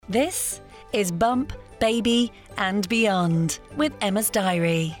This is Bump, Baby and Beyond with Emma's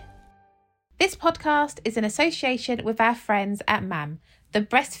Diary. This podcast is in association with our friends at MAM, the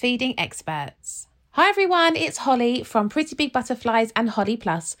breastfeeding experts. Hi everyone, it's Holly from Pretty Big Butterflies and Holly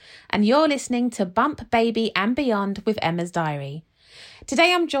Plus, and you're listening to Bump, Baby and Beyond with Emma's Diary.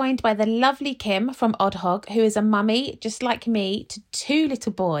 Today I'm joined by the lovely Kim from Odd Hog, who is a mummy, just like me, to 2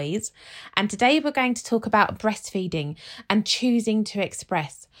 little boys. And today we're going to talk about breastfeeding and choosing to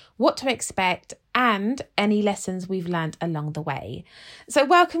express, what to expect, and any lessons we've learned along the way. So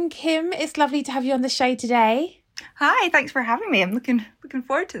welcome, Kim. It's lovely to have you on the show today. Hi, thanks for having me. I'm looking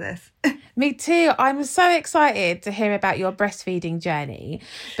forward to this. Me too. I'm so excited to hear about your breastfeeding journey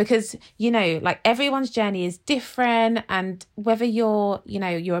because, like everyone's journey is different, and whether you're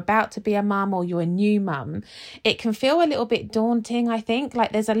about to be a mum or you're a new mum, it can feel a little bit daunting, I think.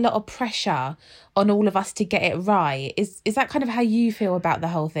 Like there's a lot of pressure on all of us to get it right. Is that kind of how you feel about the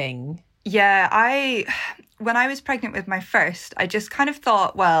whole thing? Yeah, when I was pregnant with my first, I just kind of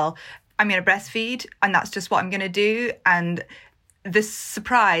thought, well, I'm going to breastfeed and that's just what I'm going to do. And the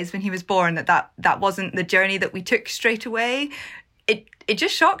surprise when he was born that wasn't the journey that we took straight away, it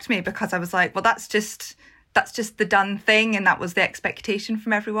just shocked me because I was like, well, that's just the done thing. And that was the expectation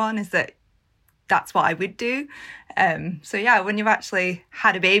from everyone, is that that's what I would do. So yeah, when you've actually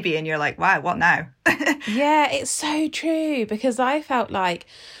had a baby and you're like, wow, what now? Yeah, it's so true, because I felt like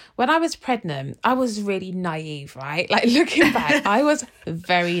when I was pregnant, I was really naive, right? Like looking back, I was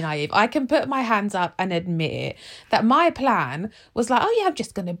very naive. I can put my hands up and admit that my plan was like, oh yeah, I'm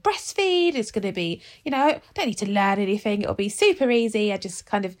just going to breastfeed. It's going to be, I don't need to learn anything. It'll be super easy. I just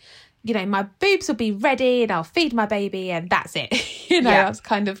kind of, my boobs will be ready and I'll feed my baby and that's it. Yeah. That's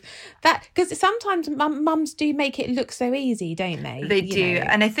kind of that. Because sometimes mums do make it look so easy, don't they? They do.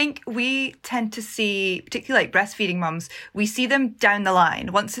 And I think we tend to see, particularly like breastfeeding mums, we see them down the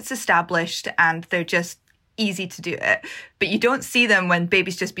line once it's established and they're just easy to do it. But you don't see them when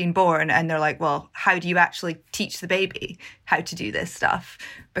baby's just been born and they're like, well, how do you actually teach the baby how to do this stuff?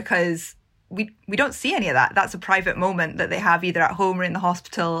 Because we don't see any of that. That's a private moment that they have either at home or in the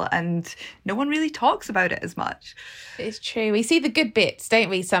hospital, and no one really talks about it as much. It's true. We see the good bits, don't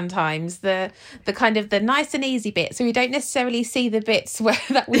we, sometimes? The kind of the nice and easy bits. So we don't necessarily see the bits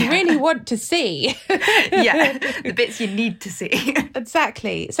that we really want to see. Yeah, the bits you need to see.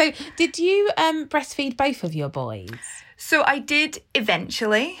 Exactly. So did you breastfeed both of your boys? So I did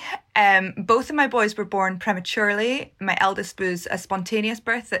eventually. Both of my boys were born prematurely. My eldest was a spontaneous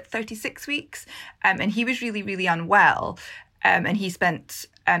birth at 36 weeks, and he was really, really unwell. And he spent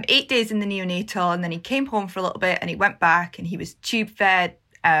 8 days in the neonatal, and then he came home for a little bit and he went back and he was tube fed,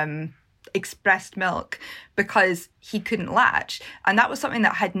 expressed milk, because he couldn't latch. And that was something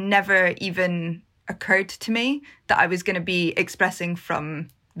that had never even occurred to me, that I was going to be expressing from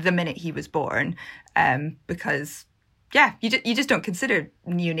the minute he was born, because yeah, you just don't consider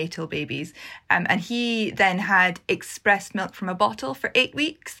neonatal babies. And he then had expressed milk from a bottle for 8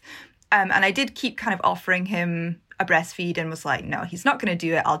 weeks. And I did keep kind of offering him a breastfeed and was like, no, he's not going to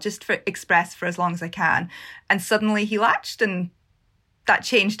do it. I'll just express for as long as I can. And suddenly he latched, and that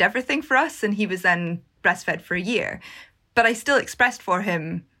changed everything for us. And he was then breastfed for a year. But I still expressed for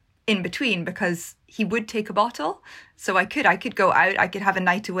him in between because he would take a bottle. So I could go out, I could have a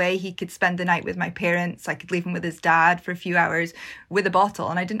night away, he could spend the night with my parents, I could leave him with his dad for a few hours with a bottle,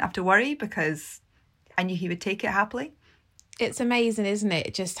 and I didn't have to worry because I knew he would take it happily. It's amazing, isn't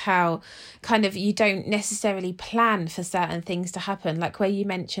it? Just how kind of you don't necessarily plan for certain things to happen. Like where you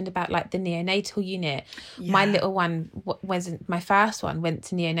mentioned about like the neonatal unit, yeah. My little one wasn't my first one, went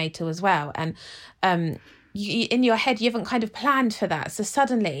to neonatal as well. And you, in your head, you haven't kind of planned for that. So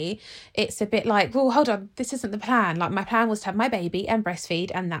suddenly it's a bit like, well, hold on, this isn't the plan. Like my plan was to have my baby and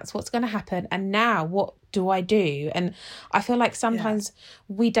breastfeed, and that's what's going to happen. And now what do I do? And I feel like sometimes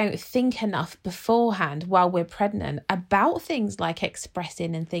we don't think enough beforehand while we're pregnant about things like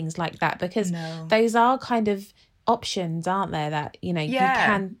expressing and things like that, because those are kind of options, aren't there, that, you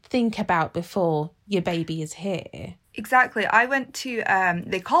can think about before your baby is here. Exactly. I went to,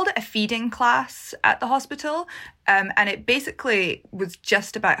 they called it a feeding class at the hospital. And it basically was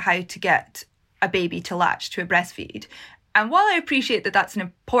just about how to get a baby to latch to a breastfeed. And while I appreciate that that's an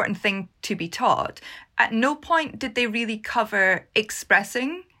important thing to be taught, at no point did they really cover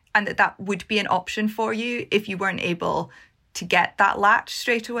expressing, and that would be an option for you if you weren't able to get that latch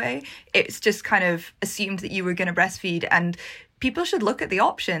straight away. It's just kind of assumed that you were going to breastfeed, and people should look at the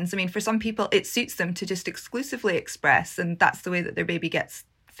options. I mean, for some people, it suits them to just exclusively express, and that's the way that their baby gets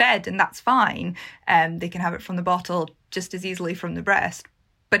fed, and that's fine. They can have it from the bottle just as easily from the breast.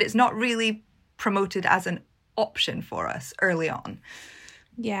 But it's not really promoted as an option for us early on.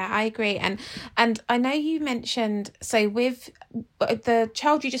 Yeah, I agree. And I know you mentioned, so with the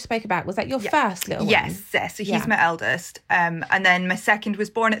child you just spoke about, was that your first little one? Yes, so he's my eldest. And then my second was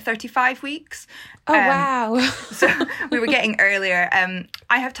born at 35 weeks. Oh, wow. So we were getting earlier.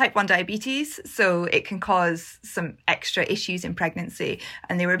 I have type 1 diabetes, so it can cause some extra issues in pregnancy.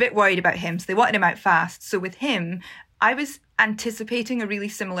 And they were a bit worried about him, so they wanted him out fast. So with him, I was anticipating a really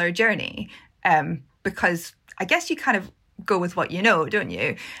similar journey, because I guess you kind of go with what you know, don't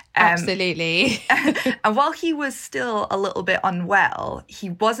you? Absolutely. And while he was still a little bit unwell,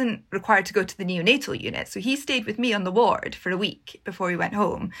 he wasn't required to go to the neonatal unit. So he stayed with me on the ward for a week before we went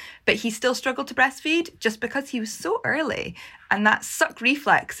home. But he still struggled to breastfeed just because he was so early. And that suck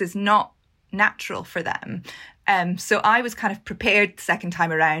reflex is not natural for them. So I was kind of prepared the second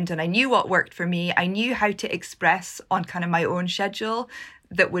time around, and I knew what worked for me. I knew how to express on kind of my own schedule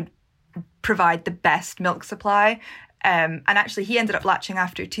that would provide the best milk supply. And actually he ended up latching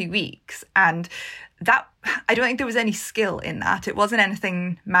after 2 weeks, and that, I don't think there was any skill in that. It wasn't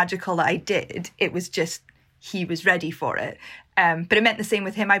anything magical that I did. It was just, he was ready for it. But it meant the same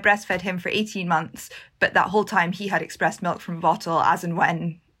with him. I breastfed him for 18 months, but that whole time he had expressed milk from a bottle as and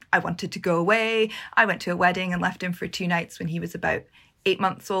when I wanted to go away. I went to a wedding and left him for 2 nights when he was about 8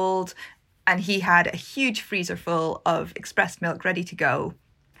 months old, and he had a huge freezer full of expressed milk ready to go,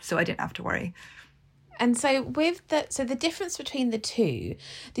 so I didn't have to worry. And so the difference between the two,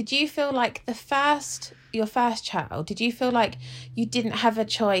 did you feel like your first child, did you feel like you didn't have a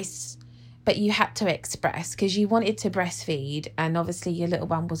choice, but you had to express because you wanted to breastfeed, and obviously your little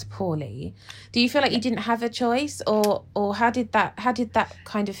one was poorly? Do you feel like you didn't have a choice, or how did that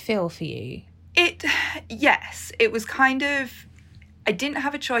kind of feel for you? Yes, it was kind of, I didn't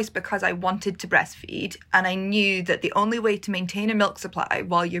have a choice because I wanted to breastfeed, and I knew that the only way to maintain a milk supply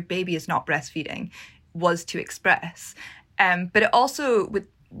while your baby is not breastfeeding was to express. But it also,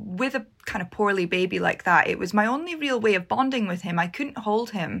 with a kind of poorly baby like that, it was my only real way of bonding with him. I couldn't hold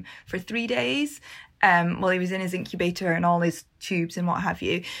him for 3 days while he was in his incubator and all his tubes and what have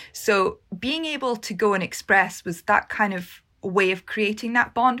you. So being able to go and express was that kind of way of creating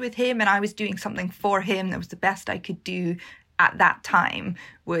that bond with him, and I was doing something for him that was the best I could do at that time,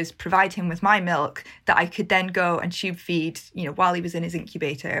 was provide him with my milk that I could then go and tube feed, while he was in his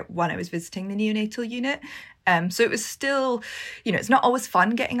incubator when I was visiting the neonatal unit. So it was still, it's not always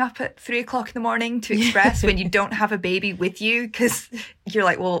fun getting up at 3 o'clock in the morning to express when you don't have a baby with you, because you're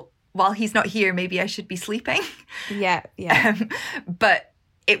like, well, while he's not here, maybe I should be sleeping. Yeah. But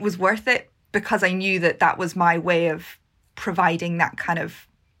it was worth it because I knew that was my way of providing that kind of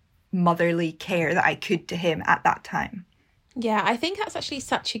motherly care that I could to him at that time. Yeah, I think that's actually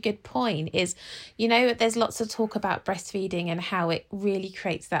such a good point, is, there's lots of talk about breastfeeding and how it really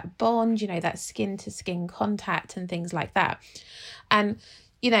creates that bond, that skin to skin contact and things like that. And,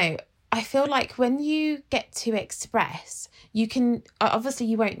 I feel like when you get to express, you can, obviously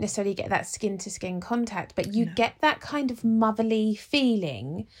you won't necessarily get that skin to skin contact, but you get that kind of motherly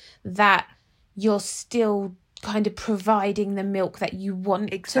feeling that you're still kind of providing the milk that you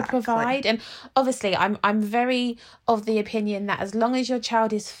want to provide. And obviously I'm very of the opinion that as long as your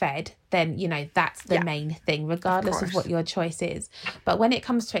child is fed, then that's the main thing, regardless of what your choice is. But when it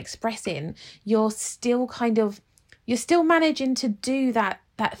comes to expressing, you're still managing to do that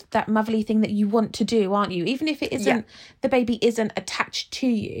motherly thing that you want to do, aren't you? Even if it isn't, the baby isn't attached to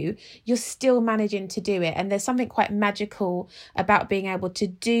you, you're still managing to do it. And there's something quite magical about being able to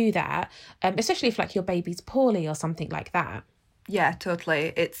do that, especially if like your baby's poorly or something like that. Yeah,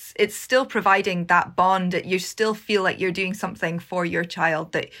 totally. It's still providing that bond. You still feel like you're doing something for your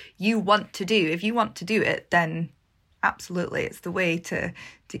child that you want to do. If you want to do it, then absolutely, it's the way to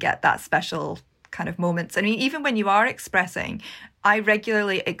get that special kind of moments. I mean, even when you are expressing, I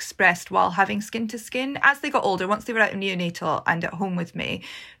regularly expressed while having skin to skin as they got older, once they were out of neonatal and at home with me,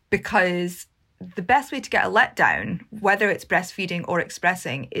 because the best way to get a letdown, whether it's breastfeeding or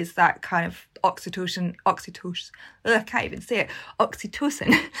expressing, is that kind of oxytocin, I can't even say it,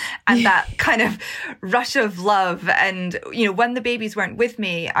 oxytocin, and that kind of rush of love. And, when the babies weren't with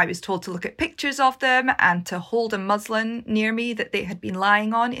me, I was told to look at pictures of them and to hold a muslin near me that they had been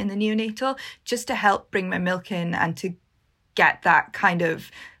lying on in the neonatal, just to help bring my milk in and to get that kind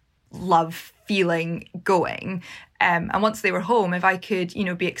of love feeling going. And once they were home, if I could,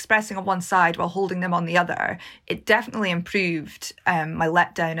 be expressing on one side while holding them on the other, it definitely improved my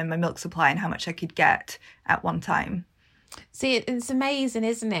letdown and my milk supply and how much I could get at one time. See, it's amazing,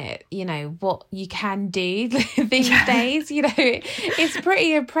 isn't it? What you can do these days, it's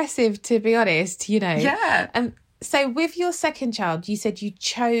pretty impressive, to be honest, Yeah. So with your second child, you said you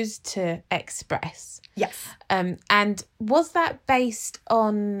chose to express. Yes. And was that based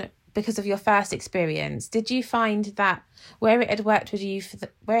on because of your first experience? Did you find that where it had worked with you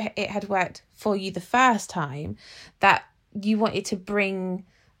where it had worked for you the first time, that you wanted to bring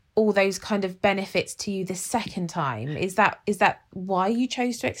all those kind of benefits to you the second time? Is that why you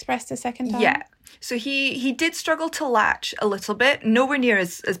chose to express the second time? Yeah. So he did struggle to latch a little bit, nowhere near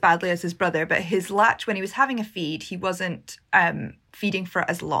as badly as his brother, but his latch, when he was having a feed, he wasn't feeding for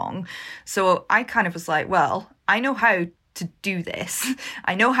as long. So I kind of was like, well, I know how to do this.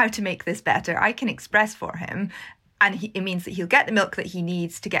 I know how to make this better. I can express for him. And it means that he'll get the milk that he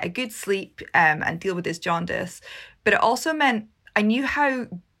needs to get a good sleep and deal with his jaundice. But it also meant I knew how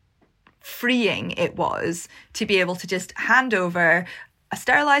freeing it was to be able to just hand over a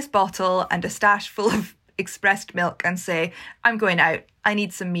sterilised bottle and a stash full of expressed milk and say, I'm going out. I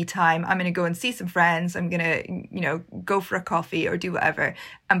need some me time. I'm going to go and see some friends. I'm going to, go for a coffee or do whatever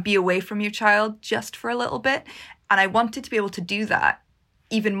and be away from your child just for a little bit. And I wanted to be able to do that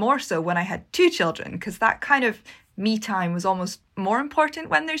even more so when I had 2 children, because that kind of me time was almost more important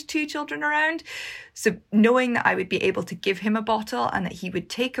when there's 2 children around. So knowing that I would be able to give him a bottle and that he would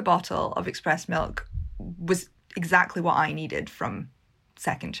take a bottle of express milk was exactly what I needed from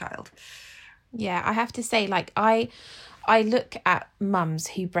second child. Yeah, I have to say, like, I look at mums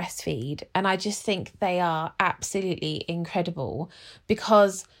who breastfeed and I just think they are absolutely incredible,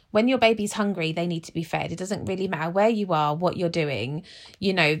 because when your baby's hungry, they need to be fed. It doesn't really matter where you are, what you're doing,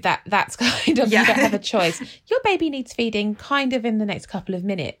 that's kind of, you don't have a choice. Your baby needs feeding kind of in the next couple of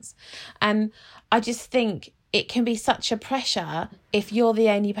minutes. And I just think it can be such a pressure if you're the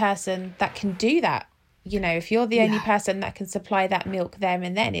only person that can do that. If you're the only person that can supply that milk there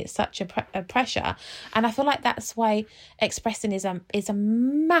and then, it's such a pressure. And I feel like that's why expressing is a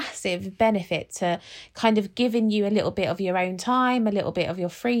massive benefit to kind of giving you a little bit of your own time, a little bit of your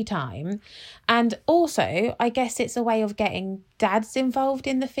free time. And also, I guess it's a way of getting dads involved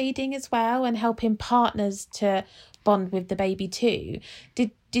in the feeding as well and helping partners to bond with the baby too.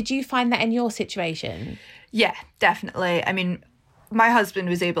 Did you find that in your situation? Yeah, definitely. I mean, my husband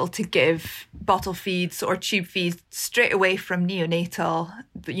was able to give bottle feeds or tube feeds straight away from neonatal.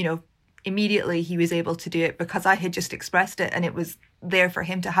 Immediately he was able to do it because I had just expressed it and it was there for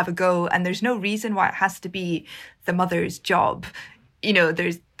him to have a go. And there's no reason why it has to be the mother's job.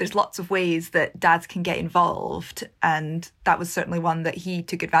 There's lots of ways that dads can get involved. And that was certainly one that he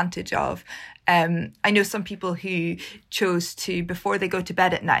took advantage of. I know some people who chose to, before they go to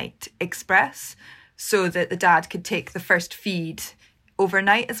bed at night, express so that the dad could take the first feed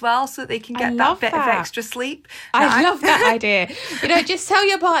overnight as well, so that they can get that bit of extra sleep. I love that idea. Just tell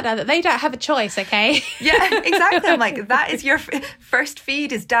your partner that they don't have a choice, okay? Yeah, exactly. I'm like, that is your first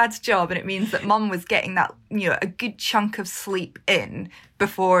feed is dad's job, and it means that mum was getting that, a good chunk of sleep in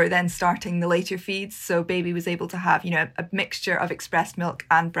before then starting the later feeds. So baby was able to have, a mixture of expressed milk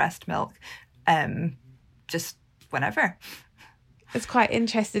and breast milk, just whenever. It's quite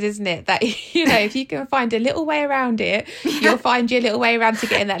interesting, isn't it? That, if you can find a little way around it, you'll find your little way around to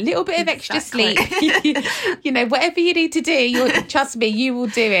getting that little bit of extra sleep. Whatever you need to do, trust me, you will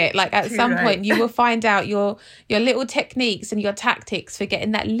do it. Like at some point, you will find out your little techniques and your tactics for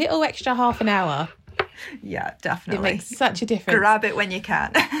getting that little extra half an hour. Yeah, definitely. It makes such a difference. Grab it when you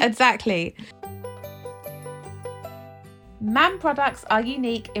can. Exactly. MAM products are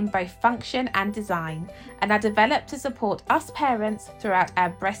unique in both function and design and are developed to support us parents throughout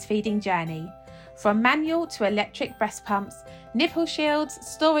our breastfeeding journey. From manual to electric breast pumps, nipple shields,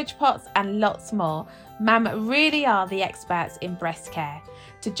 storage pots and lots more, MAM really are the experts in breast care.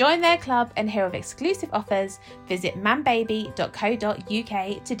 To join their club and hear of exclusive offers, visit mambaby.co.uk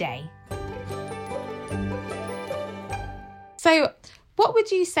today. So, what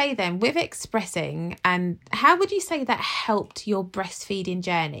would you say then with expressing, and how would you say that helped your breastfeeding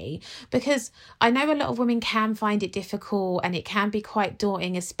journey? Because I know a lot of women can find it difficult and it can be quite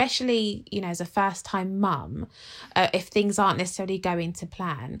daunting, especially, as a first time mum, if things aren't necessarily going to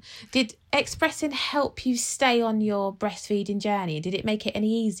plan. Did expressing help you stay on your breastfeeding journey? Did it make it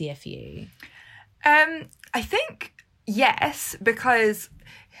any easier for you? I think yes, because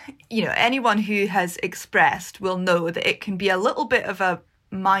anyone who has expressed will know that it can be a little bit of a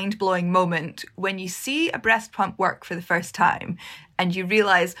mind-blowing moment when you see a breast pump work for the first time and you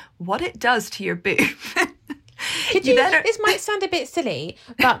realise what it does to your boob. This might sound a bit silly,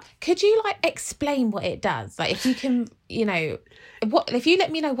 but could you explain what it does? Like if you can, if you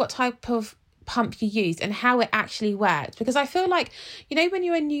let me know what type of pump you used and how it actually worked? Because I feel like, you know, when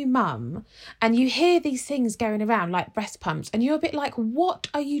you're a new mum and you hear these things going around like breast pumps and you're a bit like, what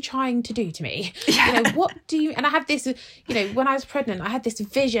are you trying to do to me? Yeah. You know, what do you, and I had this, you know, when I was pregnant, I had this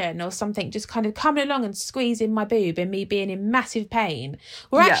vision or something just kind of coming along and squeezing my boob and me being in massive pain.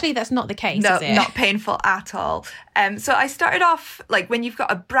 Well, actually, that's not the case, no, is it? not painful at all. So I started off, like, when you've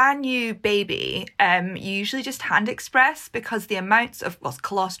got a brand new baby, you usually just hand express, because the amounts of, well,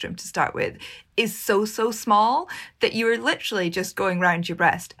 colostrum to start with is so small that you are literally just going around your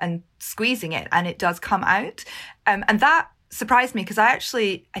breast and squeezing it, and it does come out. And that surprised me, because I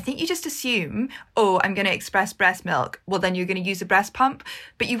think you just assume, oh, I'm going to express breast milk, well, then you're going to use a breast pump.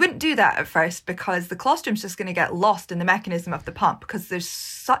 But you wouldn't do that at first, because the colostrum's just going to get lost in the mechanism of the pump, because there's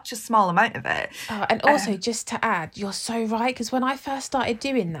such a small amount of it. Oh, and also, just to add, you're so right, because when I first started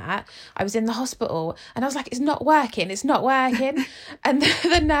doing that, I was in the hospital and I was like, it's not working. And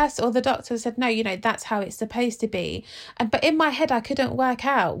the nurse or the doctor said, no, you know, that's how it's supposed to be. But in my head, I couldn't work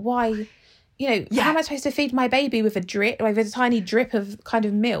out why. You know, how am I supposed to feed my baby with a tiny drip of kind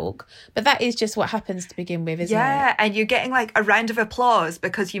of milk? But that is just what happens to begin with, isn't it? Yeah, and you're getting like a round of applause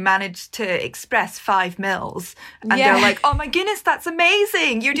because you managed to express 5 mils. And they're like, oh my goodness, that's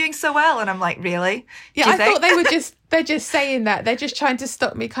amazing. You're doing so well. And I'm like, really? Yeah, I thought they're just saying that. They're just trying to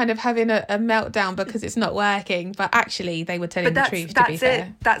stop me kind of having a meltdown because it's not working. But actually, they were telling the truth, to be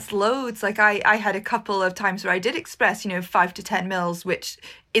fair. That's loads. Like I had a couple of times where I did express, 5 to 10 mils, which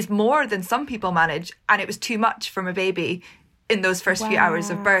is more than some people manage. And it was too much from a baby in those first few hours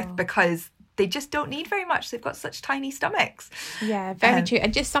of birth, because they just don't need very much. They've got such tiny stomachs. Yeah, very true.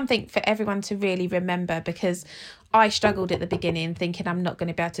 And just something for everyone to really remember, because I struggled at the beginning thinking I'm not going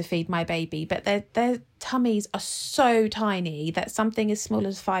to be able to feed my baby, but their tummies are so tiny that something as small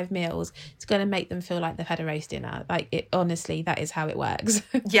as 5 mils is going to make them feel like they've had a roast dinner. Like, it, honestly, that is how it works.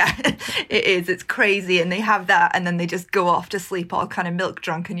 Yeah, it is. It's crazy. And they have that and then they just go off to sleep all kind of milk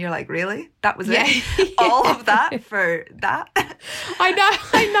drunk, and you're like, really? That was it? All of that for that? I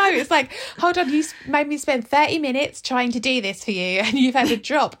know. It's like, hold on, you made me spend 30 minutes trying to do this for you and you've had a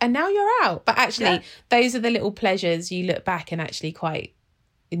drop and now you're out. But actually, those are the little pleasures you look back and actually quite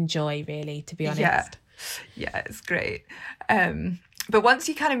enjoy, really, to be honest. Yeah, it's great. But once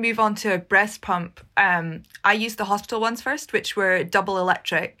you kind of move on to a breast pump, I used the hospital ones first, which were double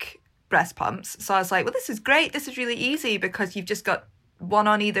electric breast pumps. So I was like, well, this is great. This is really easy, because you've just got one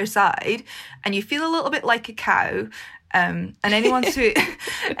on either side and you feel a little bit like a cow. And anyone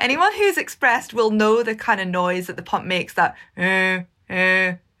who's expressed will know the kind of noise that the pump makes, that and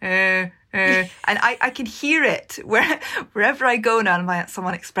I can hear it wherever I go now. I'm like,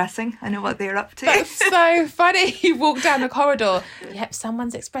 someone expressing. I know what they're up to. That's so funny. You walk down the corridor. Yep,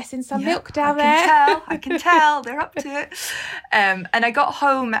 someone's expressing some milk down there. I can tell. They're up to it. And I got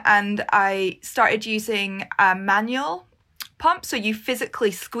home and I started using a manual pump. So you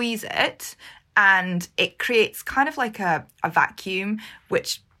physically squeeze it and it creates kind of like a vacuum,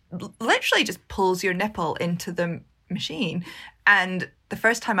 which literally just pulls your nipple into the machine. And the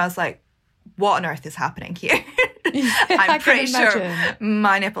first time I was like, what on earth is happening here? I'm pretty sure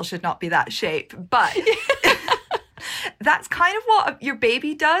my nipple should not be that shape. But that's kind of what your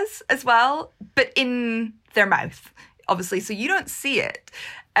baby does as well, but in their mouth, obviously. So you don't see it.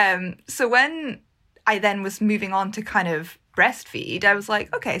 So when I then was moving on to kind of breastfeed, I was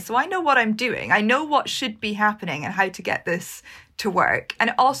like, okay, so I know what I'm doing. I know what should be happening and how to get this to work.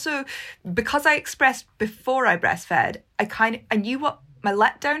 And also, because I expressed before I breastfed, I knew what my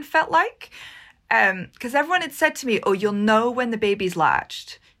letdown felt like, because everyone had said to me, oh, you'll know when the baby's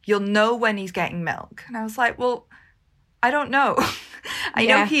latched, you'll know when he's getting milk. And I was like, well, I don't know. I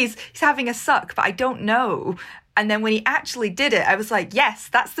know he's having a suck, but I don't know. And then when he actually did it, I was like, yes,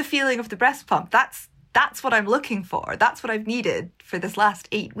 that's the feeling of the breast pump. That's what I'm looking for. That's what I've needed for this last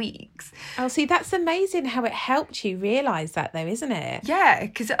 8 weeks. Oh, see, that's amazing how it helped you realise that, though, isn't it? Yeah,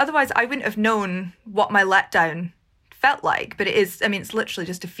 because otherwise I wouldn't have known what my letdown felt like. But it is, I mean, it's literally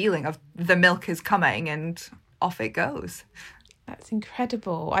just a feeling of the milk is coming and off it goes. That's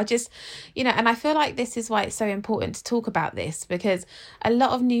incredible. I just, and I feel like this is why it's so important to talk about this, because a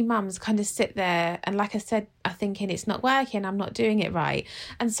lot of new mums kind of sit there and, like I said, are thinking it's not working, I'm not doing it right.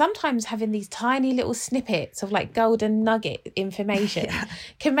 And sometimes having these tiny little snippets of like golden nugget information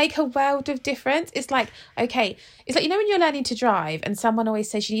can make a world of difference. It's like, okay, it's like, when you're learning to drive and someone always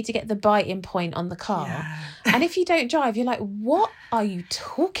says you need to get the biting point on the car. Yeah. And if you don't drive, you're like, what are you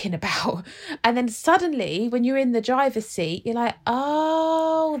talking about? And then suddenly when you're in the driver's seat, you're like,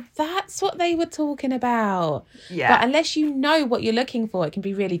 oh, Oh, that's what they were talking about. Yeah. But unless you know what you're looking for, it can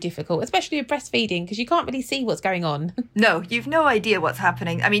be really difficult, especially with breastfeeding, because you can't really see what's going on. No, you've no idea what's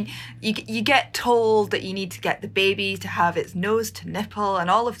happening. I mean, you get told that you need to get the baby to have its nose to nipple and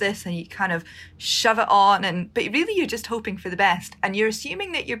all of this, and you kind of shove it on, but really you're just hoping for the best, and you're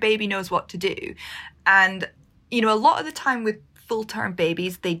assuming that your baby knows what to do. And, you know, a lot of the time with full-term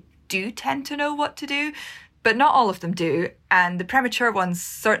babies, they do tend to know what to do, but not all of them do. And the premature ones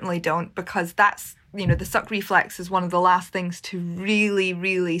certainly don't, because that's, you know, the suck reflex is one of the last things to really,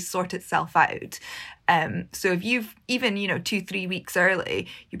 really sort itself out. So if you've even, 2-3 weeks early,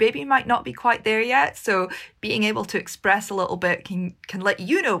 your baby might not be quite there yet. So being able to express a little bit can let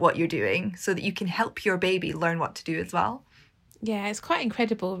you know what you're doing so that you can help your baby learn what to do as well. Yeah, it's quite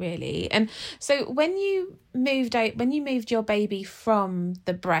incredible, really. And so when you moved your baby from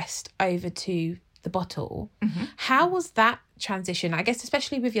the breast over to the bottle, how was that transition? I guess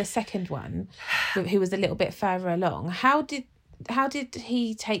especially with your second one, who was a little bit further along. How did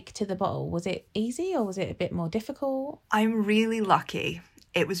he take to the bottle? Was it easy or was it a bit more difficult? I'm really lucky.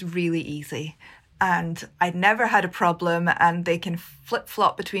 It was really easy. And I'd never had a problem, and they can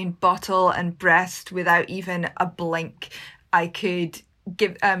flip-flop between bottle and breast without even a blink. I could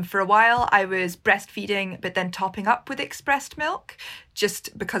give, for a while I was breastfeeding, but then topping up with expressed milk,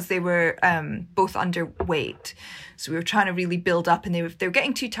 just because they were both underweight. So we were trying to really build up, and they were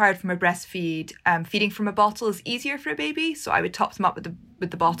getting too tired from a breastfeed. Feeding from a bottle is easier for a baby, so I would top them up with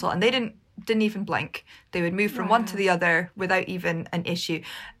the bottle, and they didn't even blink. They would move from one to the other without even an issue.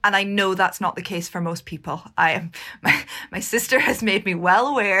 And I know that's not the case for most people. My sister has made me well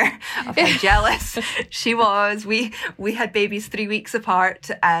aware of how jealous she was. We had babies 3 weeks apart,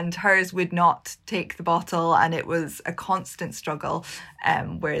 and hers would not take the bottle, and it was a constant struggle.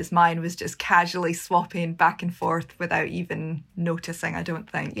 Whereas mine was just casually swapping back and forth without even noticing, I don't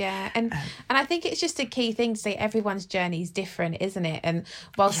think. Yeah, and I think it's just a key thing to say everyone's journey is different, isn't it? And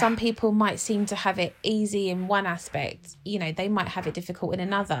while some people might seem to have it easy in one aspect, they might have it difficult in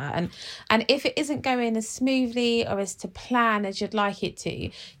another. And if it isn't going as smoothly or as to plan as you'd like it to,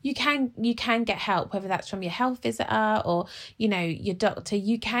 you can get help, whether that's from your health visitor or, your doctor.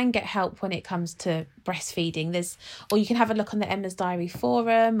 You can get help when it comes to breastfeeding. Or you can have a look on the Emma's Diary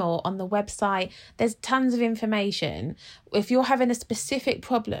forum or on the website. There's tons of information. If you're having a specific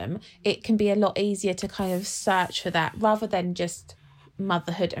problem, it can be a lot easier to kind of search for that rather than just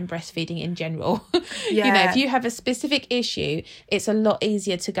motherhood and breastfeeding in general. Yeah. If you have a specific issue, it's a lot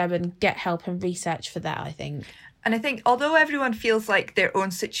easier to go and get help and research for that, I think. And I think although everyone feels like their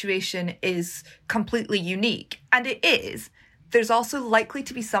own situation is completely unique, and it is, there's also likely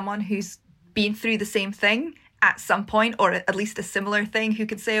to be someone who's been through the same thing at some point, or at least a similar thing, who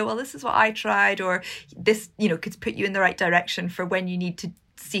could say, oh, well, this is what I tried, or this, could put you in the right direction for when you need to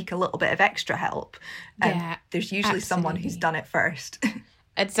seek a little bit of extra help. There's usually someone who's done it first.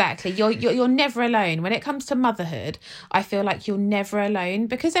 Exactly. You're never alone. When it comes to motherhood, I feel like you're never alone,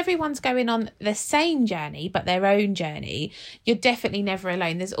 because everyone's going on the same journey, but their own journey. You're definitely never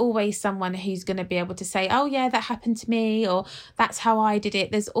alone. There's always someone who's going to be able to say, oh yeah, that happened to me, or that's how I did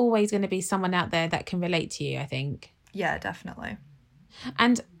it. There's always going to be someone out there that can relate to you, I think. Yeah, definitely.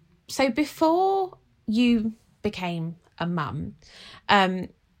 And so before you became a mum,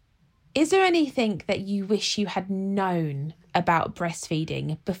 is there anything that you wish you had known about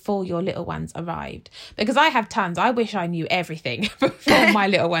breastfeeding before your little ones arrived? Because I have tons. I wish I knew everything before my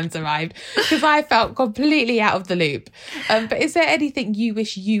little ones arrived, because I felt completely out of the loop. But is there anything you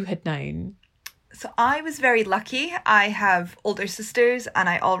wish you had known? So I was very lucky. I have older sisters, and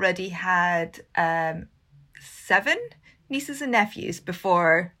I already had 7 nieces and nephews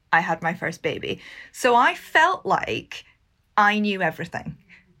before I had my first baby. So I felt like I knew everything.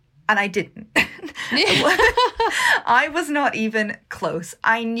 And I didn't. I was not even close.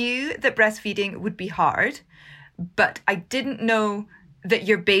 I knew that breastfeeding would be hard, but I didn't know that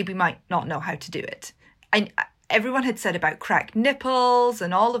your baby might not know how to do it. Everyone had said about cracked nipples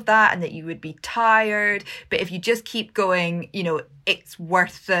and all of that, and that you would be tired. But if you just keep going, it's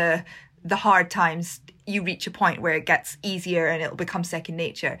worth the hard times. You reach a point where it gets easier and it'll become second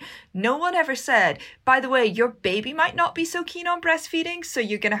nature. No one ever said, by the way, your baby might not be so keen on breastfeeding, so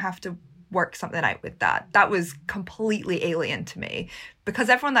you're going to have to work something out with that. That was completely alien to me, because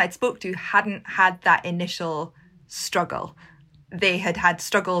everyone that I'd spoke to hadn't had that initial struggle. They had had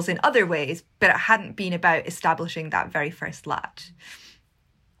struggles in other ways, but it hadn't been about establishing that very first latch.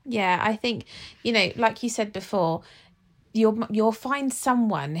 Yeah, I think, like you said before, you'll find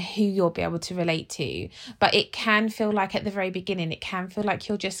someone who you'll be able to relate to, but it can feel like at the very beginning, it can feel like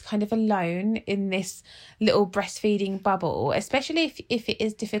you're just kind of alone in this little breastfeeding bubble, especially if it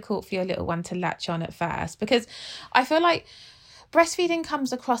is difficult for your little one to latch on at first, because I feel like breastfeeding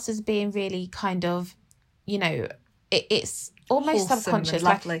comes across as being really kind of, you know, it's almost wholesome subconscious, and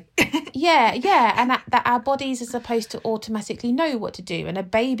lovely. yeah, and that our bodies are supposed to automatically know what to do, and a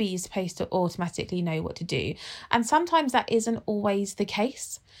baby is supposed to automatically know what to do, and sometimes that isn't always the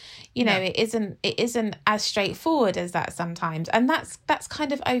case. You know, it isn't as straightforward as that sometimes, and that's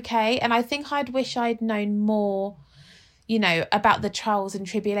kind of okay. And I think I'd wish I'd known more, you know, about the trials and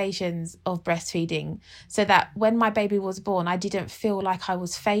tribulations of breastfeeding, so that when my baby was born, I didn't feel like I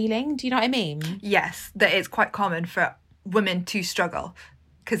was failing. Do you know what I mean? Yes, that it's quite common for women to struggle,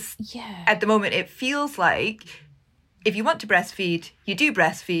 because at the moment it feels like if you want to breastfeed, you do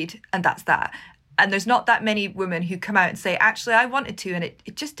breastfeed, and that's that. And there's not that many women who come out and say, actually, I wanted to, and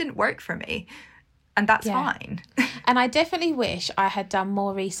it just didn't work for me. And that's fine. And I definitely wish I had done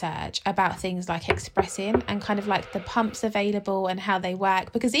more research about things like expressing and kind of like the pumps available and how they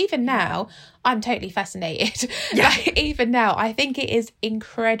work. Because even now, I'm totally fascinated. Yeah. Like, even now, I think it is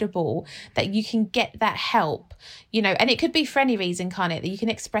incredible that you can get that help, you know, and it could be for any reason, can't it? That you can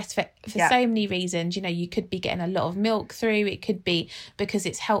express for so many reasons. You know, you could be getting a lot of milk through. It could be because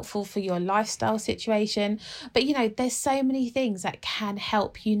it's helpful for your lifestyle situation. But, you know, there's so many things that can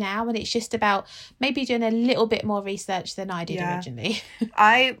help you now. And it's just about maybe doing a little bit more research than I did originally.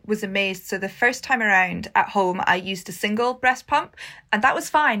 I was amazed. So the first time around at home, I used a single breast pump, and that was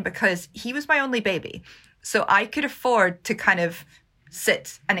fine because he was my only baby. So I could afford to kind of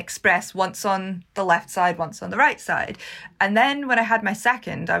sit and express once on the left side, once on the right side. And then when I had my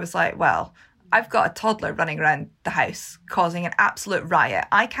second, I was like, well, I've got a toddler running around the house causing an absolute riot.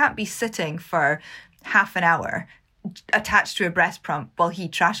 I can't be sitting for half an hour attached to a breast pump while he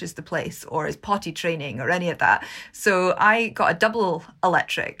trashes the place or is potty training or any of that. So I got a double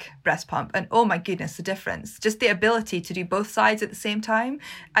electric breast pump, and oh my goodness, the difference. Just the ability to do both sides at the same time.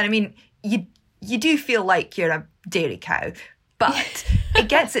 And I mean, you do feel like you're a dairy cow, but it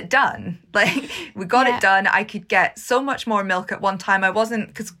gets it done. Like, we got it done. I could get so much more milk at one time. I wasn't,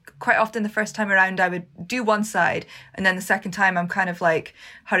 because quite often the first time around I would do one side, and then the second time I'm kind of like,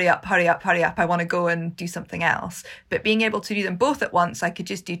 hurry up, hurry up, hurry up. I want to go and do something else. But being able to do them both at once, I could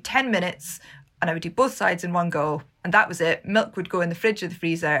just do 10 minutes and I would do both sides in one go. And that was it. Milk would go in the fridge or the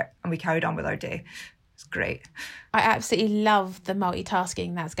freezer, and we carried on with our day. It's great. I absolutely love the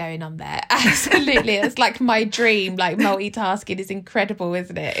multitasking that's going on there. Absolutely. It's like my dream. Like, multitasking is incredible,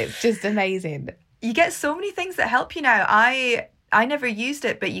 isn't it? It's just amazing. You get so many things that help you now. I never used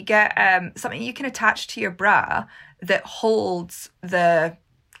it, but you get something you can attach to your bra that holds the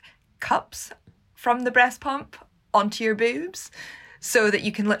cups from the breast pump onto your boobs, so that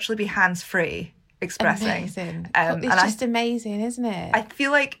you can literally be hands-free expressing. Amazing. It's just amazing, isn't it? I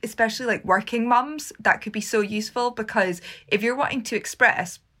feel like, especially like working mums, that could be so useful, because if you're wanting to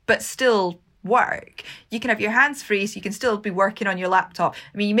express but still work, you can have your hands free, so you can still be working on your laptop.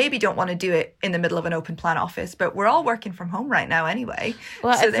 I mean, you maybe don't want to do it in the middle of an open plan office, but we're all working from home right now anyway.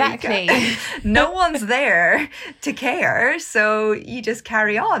 Well, so exactly. No one's there to care, so you just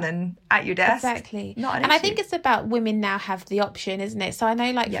carry on and at your desk. Exactly. Not an and issue. I think it's about women now have the option, isn't it? So I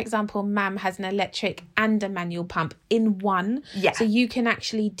know, like, for example, Mam has an electric and a manual pump in one. Yeah. So you can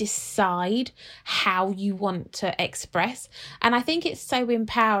actually decide how you want to express. And I think it's so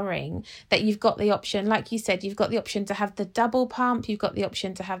empowering that you've got the option, like you said, you've got the option to have the double pump, you've got the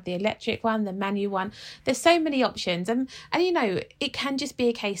option to have the electric one, the manual one. There's so many options. And you know, it can just be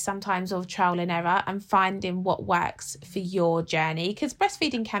a case sometimes of trial and error and finding what works for your journey, because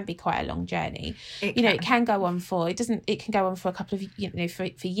breastfeeding can be quite a long journey. It can go on for, it can go on for a couple of,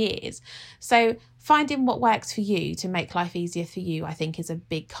 for years. So finding what works for you to make life easier for you, I think, is a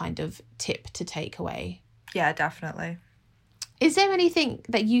big kind of tip to take away. Yeah, definitely. Is there anything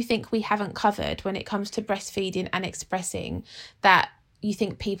that you think we haven't covered when it comes to breastfeeding and expressing that you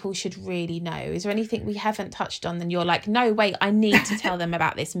think people should really know? Is there anything we haven't touched on and you're like, no, wait, I need to tell them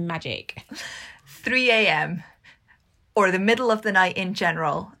about this magic? 3 a.m. or the middle of the night in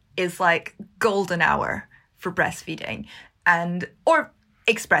general is like golden hour for breastfeeding or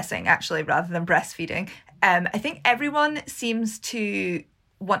expressing, actually, rather than breastfeeding. I think everyone seems to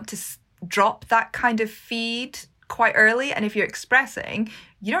want to drop that kind of feed quite early, and if you're expressing,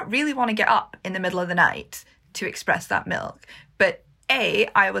 you don't really want to get up in the middle of the night to express that milk. But I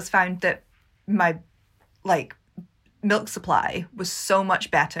always found that my milk supply was so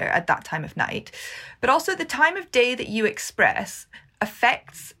much better at that time of night, but also the time of day that you express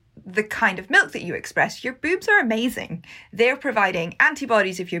affects the kind of milk that you express, your boobs are amazing. They're providing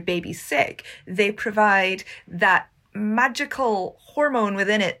antibodies if your baby's sick. They provide that magical hormone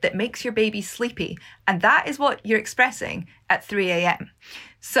within it that makes your baby sleepy. And that is what you're expressing at 3 a.m.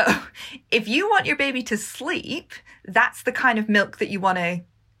 So if you want your baby to sleep, that's the kind of milk that you want to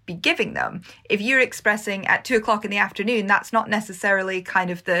be giving them. If you're expressing at 2 o'clock in the afternoon, that's not necessarily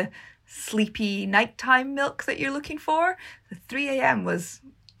kind of the sleepy nighttime milk that you're looking for. The 3 a.m. was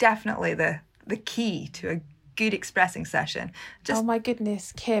definitely the key to a good expressing session. Oh my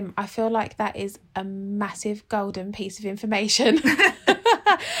goodness, Kim, I feel like that is a massive golden piece of information.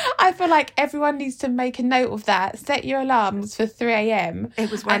 I feel like everyone needs to make a note of that. Set your alarms for 3 a.m.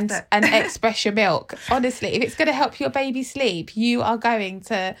 It was worth it. And express your milk. Honestly, if it's going to help your baby sleep, you're going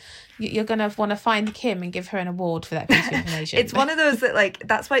to want to find Kim and give her an award for that piece of information. It's one of those that, like,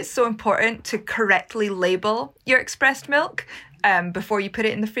 that's why it's so important to correctly label your expressed milk before you put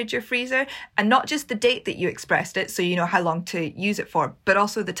it in the fridge or freezer, and not just the date that you expressed it, so you know how long to use it for, but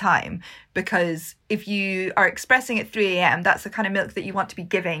also the time. Because if you are expressing at 3 a.m, that's the kind of milk that you want to be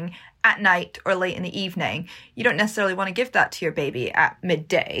giving at night or late in the evening. You don't necessarily want to give that to your baby at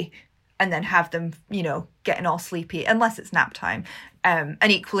midday and then have them, you know, getting all sleepy, unless it's nap time.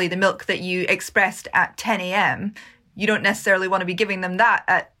 And equally, the milk that you expressed at 10 a.m, you don't necessarily want to be giving them that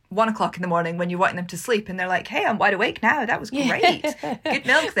at 1 o'clock in the morning when you're wanting them to sleep and they're like, hey, I'm wide awake now. That was great. Good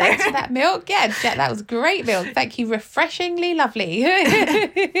milk there. Thanks for that milk. Yeah, that was great milk. Thank you. Refreshingly lovely.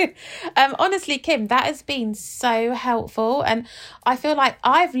 Honestly, Kim, that has been so helpful. And I feel like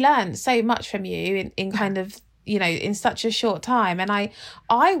I've learned so much from you in kind of, you know, in such a short time. And I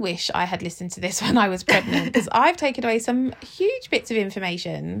wish I had listened to this when I was pregnant, because I've taken away some huge bits of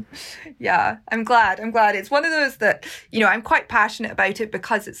information. Yeah, I'm glad. It's one of those that, you know, I'm quite passionate about it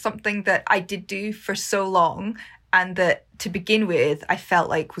because it's something that I did do for so long, and that to begin with, I felt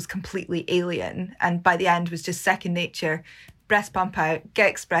like was completely alien. And by the end was just second nature. Breast pump out, get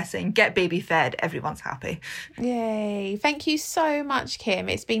expressing, get baby fed, everyone's happy. Yay. Thank you so much, Kim.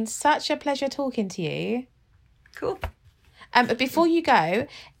 It's been such a pleasure talking to you. Cool. But before you go,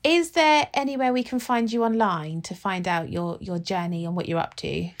 is there anywhere we can find you online to find out your journey and what you're up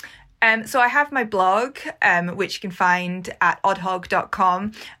to? So I have my blog, which you can find at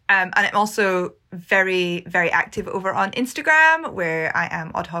oddhog.com. And I'm also very, very active over on Instagram, where I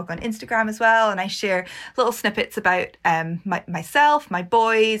am oddhog on Instagram as well. And I share little snippets about myself, my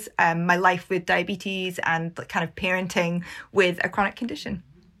boys, my life with diabetes, and kind of parenting with a chronic condition.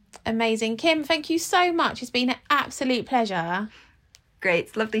 Amazing. Kim, thank you so much. It's been an absolute pleasure. Great.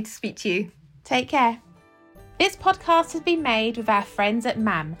 It's lovely to speak to you. Take care. This podcast has been made with our friends at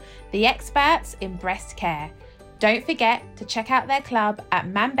MAM, the experts in breast care. Don't forget to check out their club at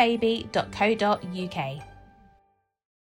mambaby.co.uk.